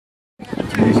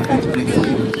And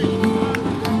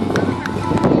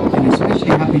especially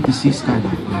happy to see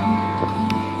Skylight.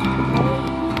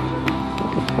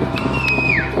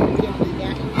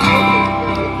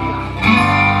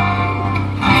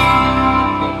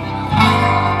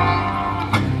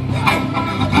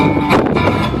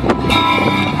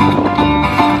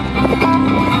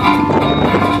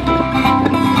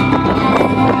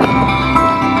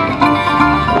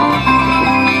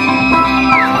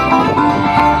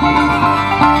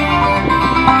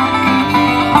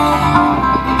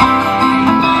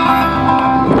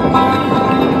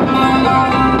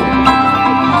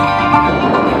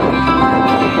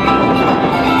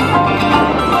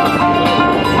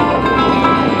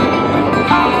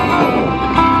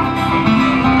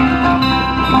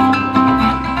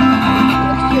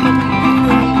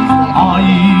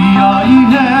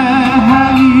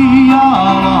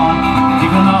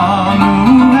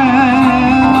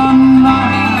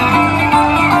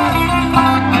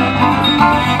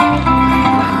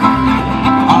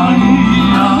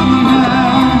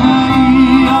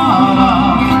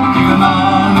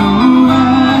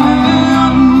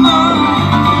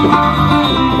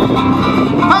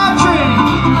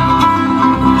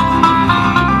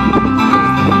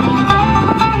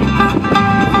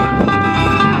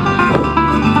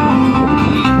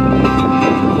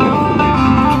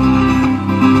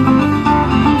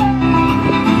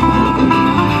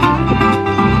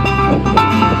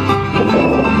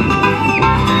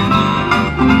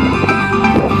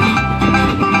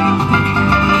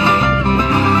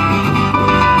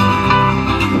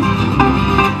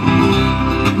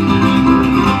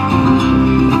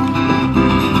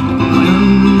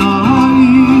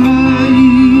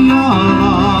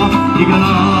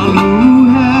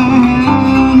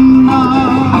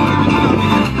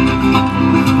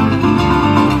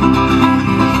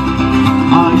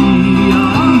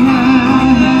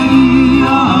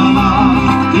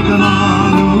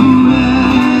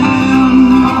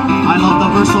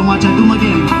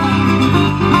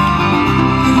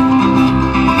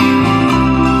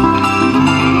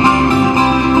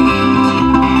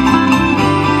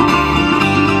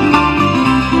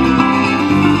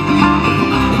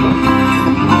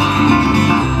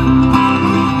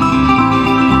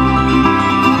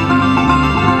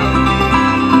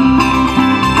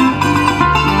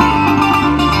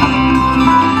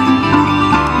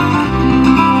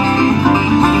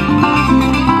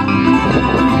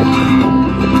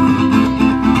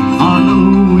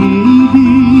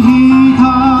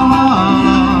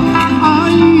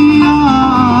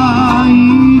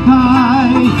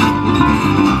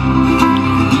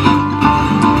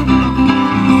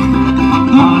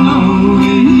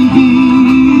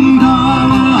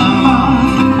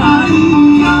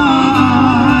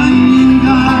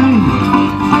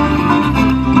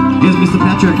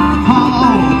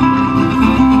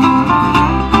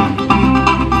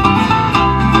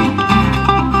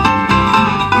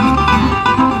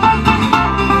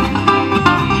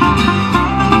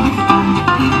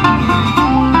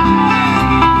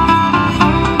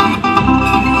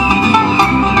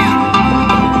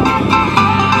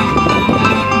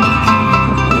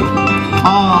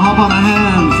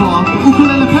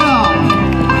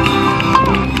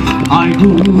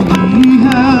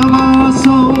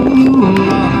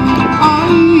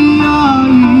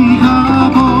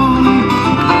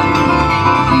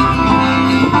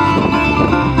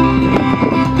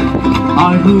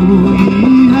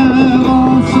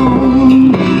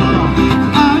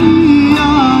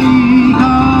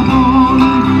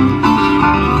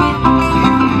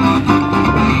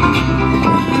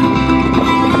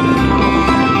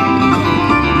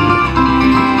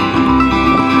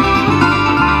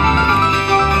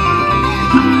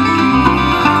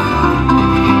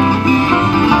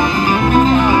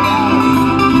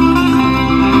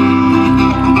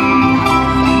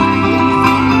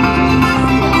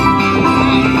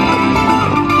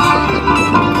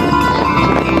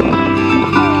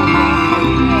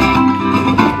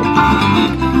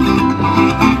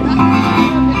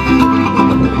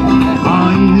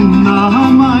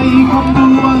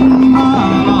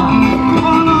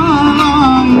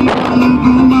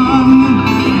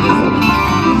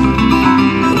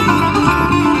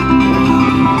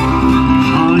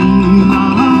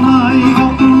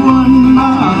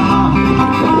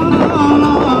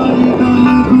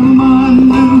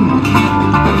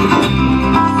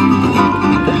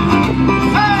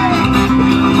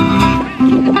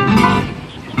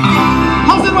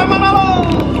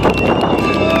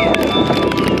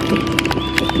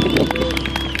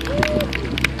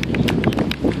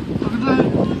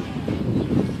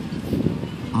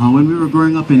 When we were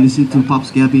growing up and listening to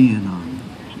Pop's Gabby and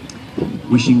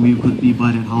wishing we could be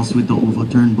by that house with the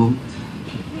overturned boat.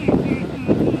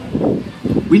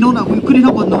 We know that we couldn't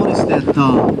help but notice that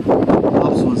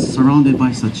Pops was surrounded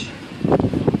by such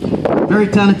very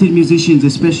talented musicians,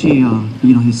 especially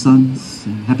you know, his sons.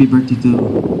 Happy birthday to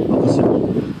Uncle Sir.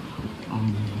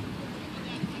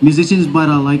 Musicians by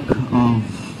the like of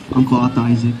Uncle Ata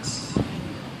Isaacs,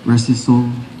 rest his soul.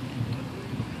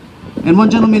 And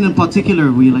one gentleman in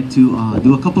particular, we like to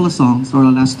do a couple of songs, or the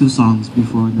last two songs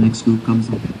before the next group comes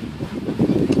up.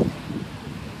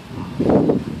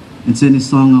 And send this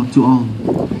song out to all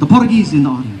the Portuguese in the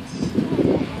audience.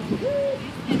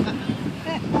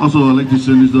 Also, I'd like to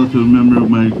send this out to a memory of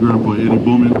my grandpa, Eddie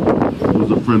Bowman, who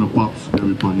was a friend of Pop's,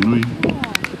 Gabby Pahinui.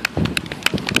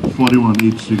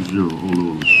 41860,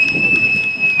 Olo.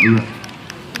 All right.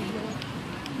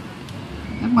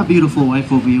 And my beautiful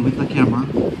wife over here with the camera,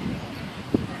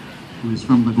 who is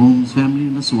from the Gomes family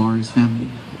and the Suarez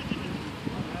family.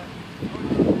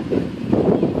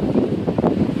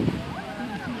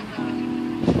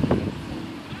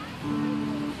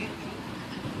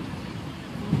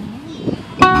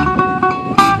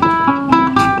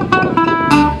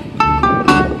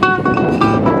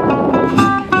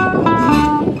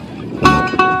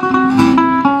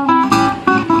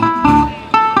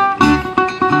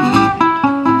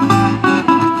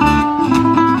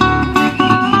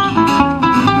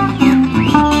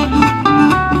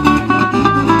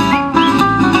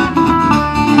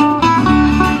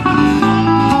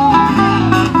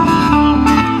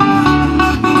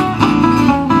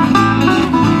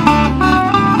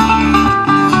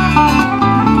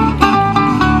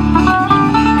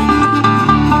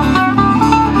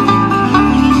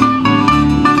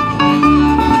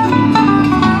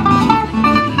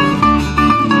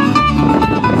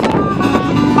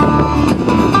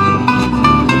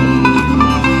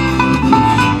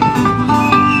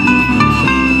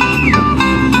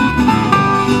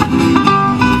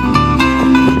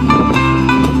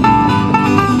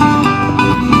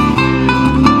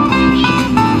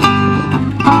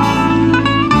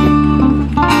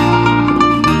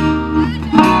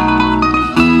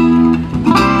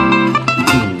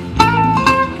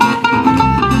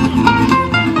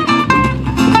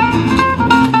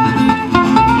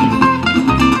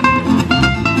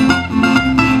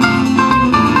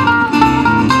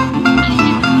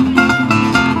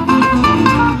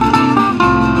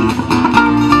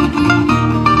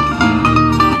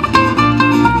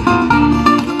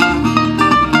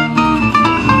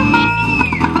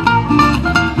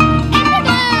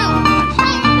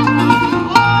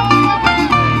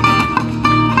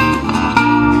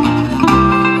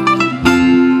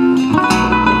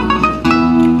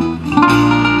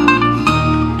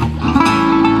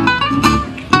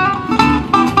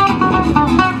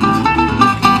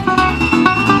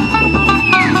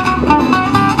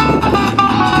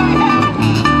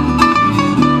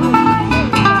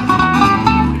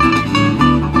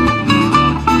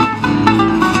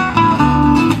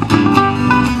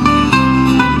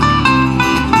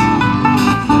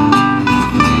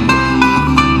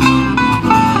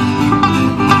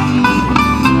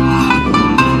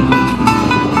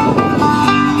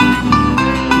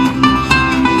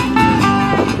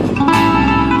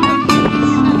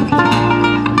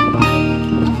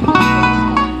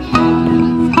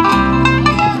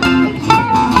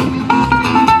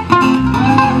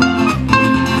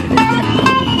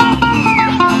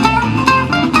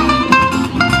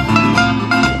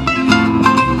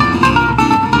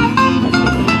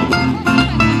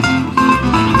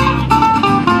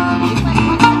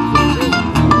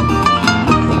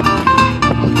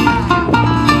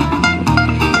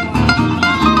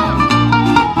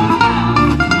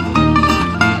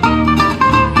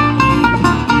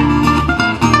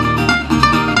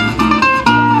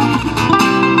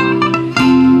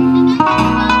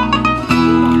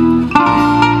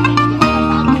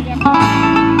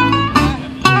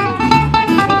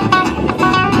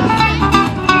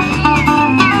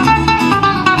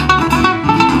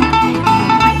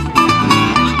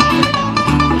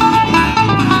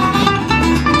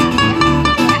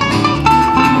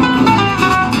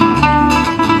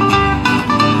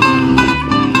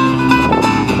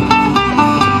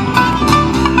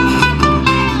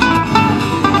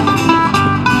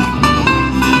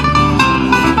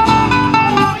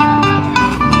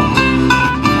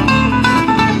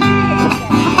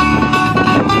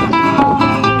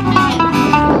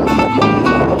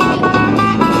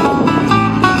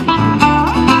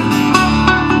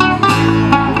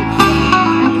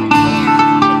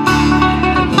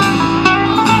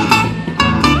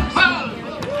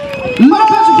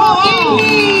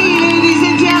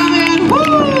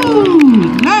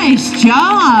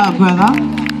 job, brother.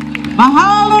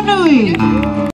 Mahalo nui.